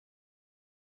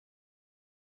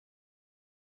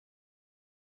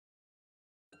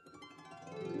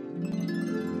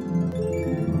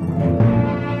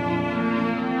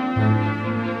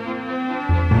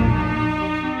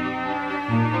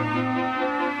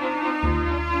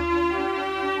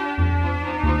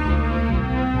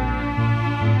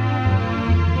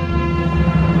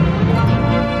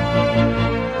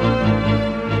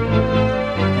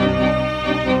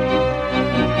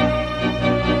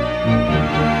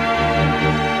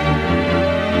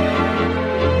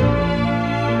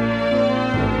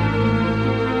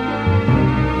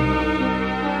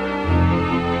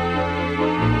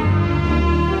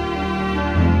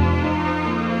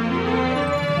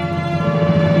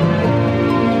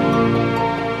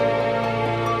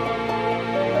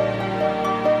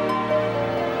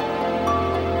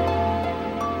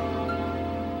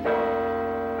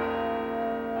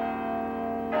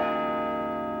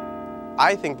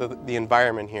I think that the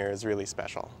environment here is really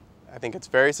special. I think it's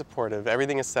very supportive.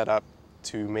 Everything is set up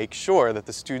to make sure that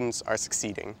the students are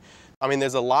succeeding. I mean,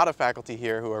 there's a lot of faculty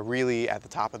here who are really at the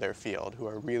top of their field, who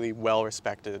are really well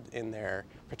respected in their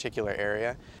particular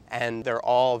area, and they're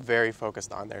all very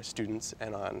focused on their students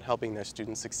and on helping their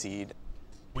students succeed.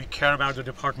 We care about the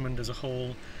department as a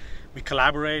whole. We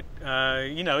collaborate.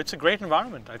 You know, it's a great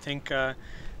environment. I think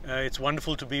it's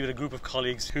wonderful to be with a group of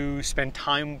colleagues who spend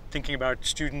time thinking about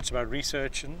students, about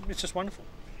research, and it's just wonderful.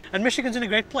 And Michigan's in a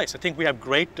great place. I think we have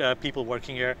great people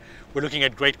working here. We're looking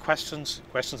at great questions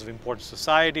of importance to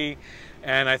society.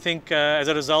 And I think as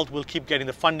a result, we'll keep getting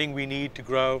the funding we need to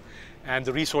grow and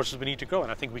the resources we need to grow.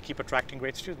 And I think we keep attracting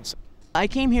great students. I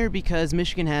came here because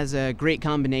Michigan has a great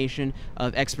combination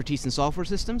of expertise in software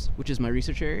systems, which is my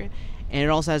research area, and it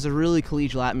also has a really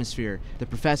collegial atmosphere. The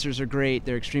professors are great,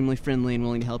 they're extremely friendly and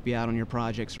willing to help you out on your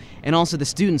projects. And also the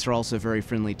students are also very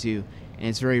friendly too. And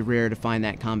it's very rare to find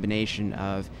that combination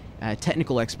of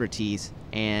technical expertise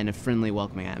and a friendly,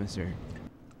 welcoming atmosphere.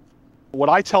 What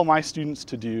I tell my students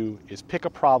to do is pick a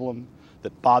problem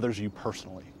that bothers you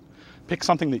personally. Pick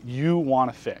something that you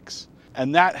want to fix.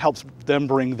 And that helps them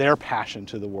bring their passion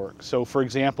to the work. So for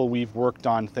example, we've worked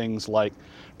on things like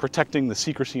protecting the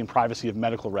secrecy and privacy of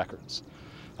medical records.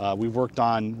 We've worked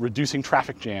on reducing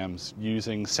traffic jams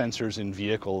using sensors in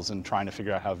vehicles and trying to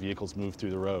figure out how vehicles move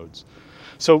through the roads.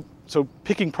 So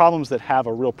picking problems that have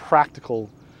a real practical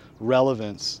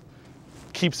relevance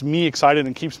keeps me excited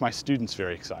and keeps my students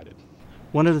very excited.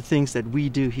 One of the things that we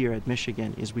do here at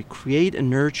Michigan is we create a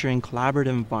nurturing, collaborative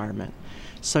environment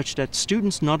such that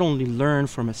students not only learn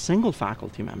from a single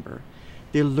faculty member,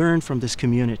 they learn from this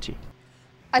community.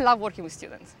 I love working with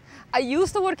students. I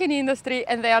used to work in industry,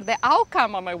 and there the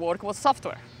outcome of my work was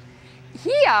software.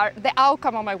 Here, the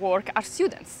outcome of my work are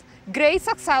students. Great,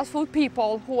 successful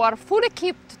people who are fully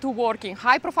equipped to work in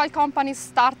high-profile companies,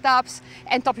 startups,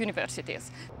 and top universities.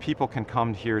 People can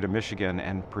come here to Michigan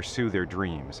and pursue their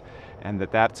dreams, and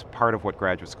that's part of what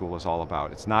graduate school is all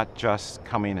about. It's not just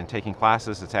coming and taking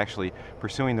classes, it's actually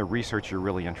pursuing the research you're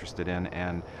really interested in,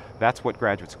 and that's what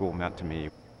graduate school meant to me.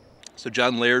 So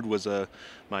John Laird was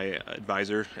my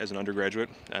advisor as an undergraduate.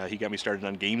 He got me started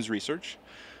on games research,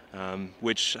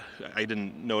 which I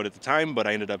didn't know it at the time, but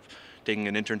I ended up taking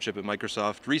an internship at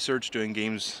Microsoft Research doing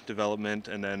games development,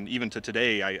 and then even to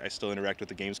today I still interact with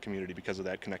the games community because of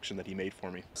that connection that he made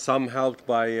for me. Some helped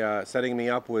by setting me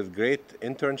up with great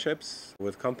internships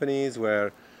with companies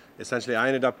where essentially I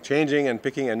ended up changing and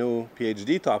picking a new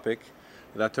PhD topic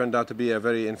that turned out to be a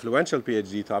very influential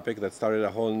PhD topic that started a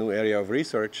whole new area of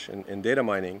research in data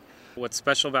mining. What's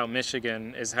special about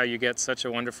Michigan is how you get such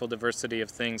a wonderful diversity of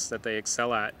things that they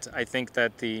excel at. I think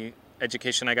that the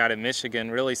education I got at Michigan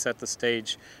really set the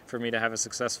stage for me to have a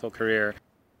successful career.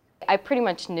 I pretty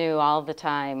much knew all the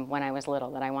time when I was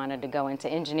little that I wanted to go into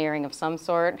engineering of some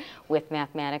sort with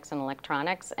mathematics and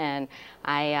electronics, and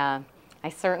I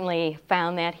certainly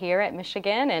found that here at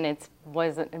Michigan, and it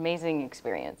was an amazing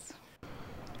experience.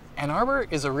 Ann Arbor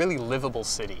is a really livable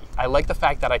city. I like the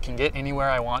fact that I can get anywhere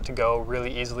I want to go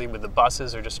really easily with the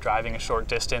buses or just driving a short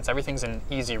distance. Everything's in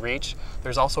easy reach.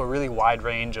 There's also a really wide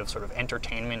range of sort of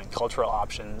entertainment and cultural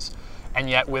options. And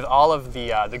yet with all of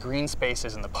the green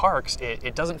spaces and the parks,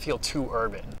 it doesn't feel too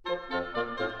urban.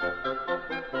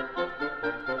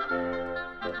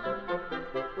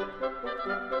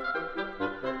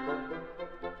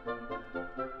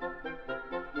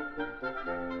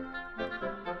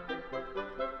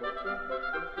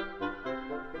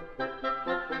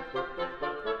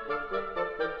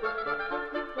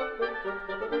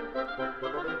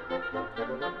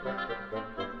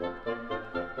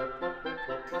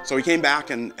 So we came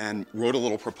back and wrote a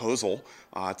little proposal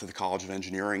to the College of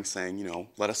Engineering saying, you know,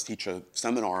 let us teach a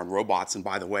seminar on robots, and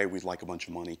by the way, we'd like a bunch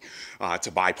of money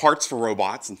to buy parts for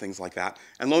robots and things like that.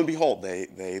 And lo and behold,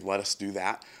 they let us do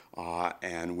that,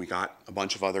 and we got a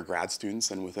bunch of other grad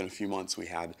students, and within a few months we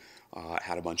had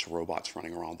a bunch of robots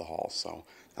running around the halls. So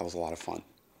that was a lot of fun.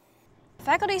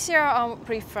 Faculty here are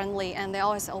pretty friendly, and they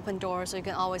always open doors, so you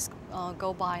can always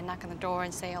go by, knock on the door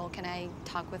and say, oh, can I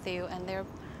talk with you? And they're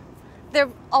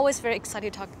always very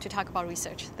excited to talk about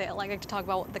research. They like to talk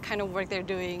about the kind of work they're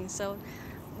doing, so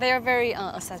they are very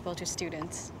accessible to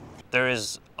students. There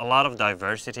is a lot of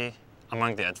diversity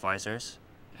among the advisors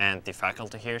and the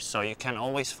faculty here, so you can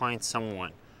always find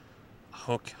someone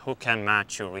who can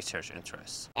match your research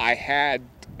interests. I had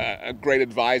a great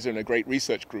advisor and a great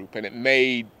research group, and it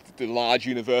made the large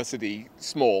university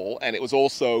small, and it was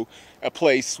also a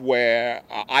place where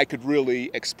I could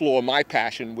really explore my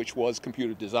passion, which was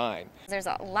computer design. There's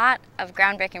a lot of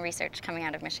groundbreaking research coming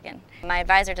out of Michigan. My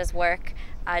advisor does work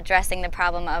addressing the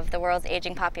problem of the world's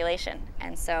aging population,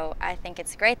 and so I think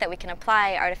it's great that we can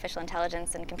apply artificial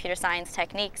intelligence and computer science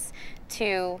techniques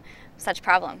to such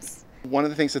problems. One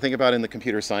of the things to think about in the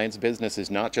computer science business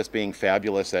is not just being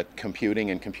fabulous at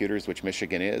computing and computers, which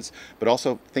Michigan is, but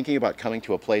also thinking about coming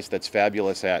to a place that's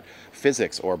fabulous at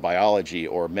physics or biology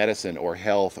or medicine or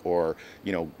health or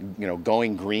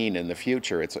going green in the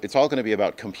future. It's all going to be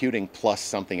about computing plus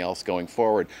something else going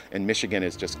forward, and Michigan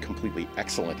is just completely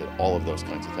excellent at all of those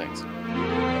kinds of things.